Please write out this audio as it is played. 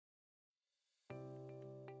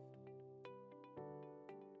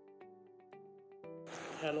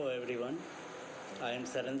Hello everyone, I am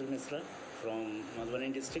Shailendra Mishra from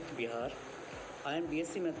Madhubani district, Bihar. I am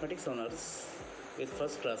BSc Mathematics Honours with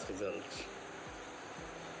first class result.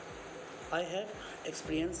 I have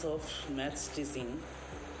experience of maths teaching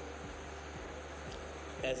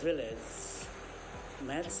as well as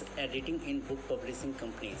maths editing in book publishing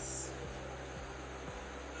companies.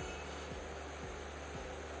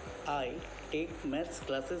 I take maths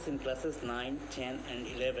classes in classes 9, 10 and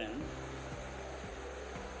 11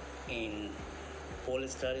 in Pole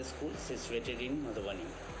Star School situated in Madhubani.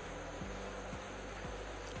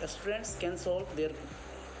 Students can solve their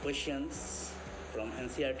questions from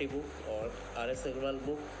NCERT book or RS Agrawal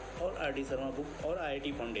book or RD Sharma book or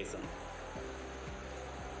IIT Foundation.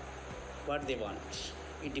 What they want,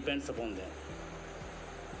 it depends upon them.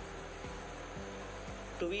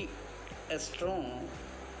 To be strong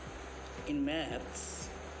in maths,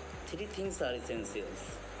 three things are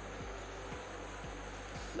essentials.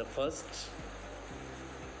 The first,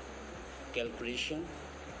 calculation,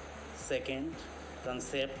 second,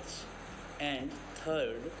 concept, and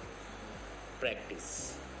third,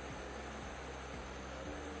 practice.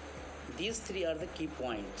 These three are the key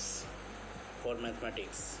points for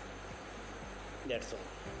mathematics. That's all.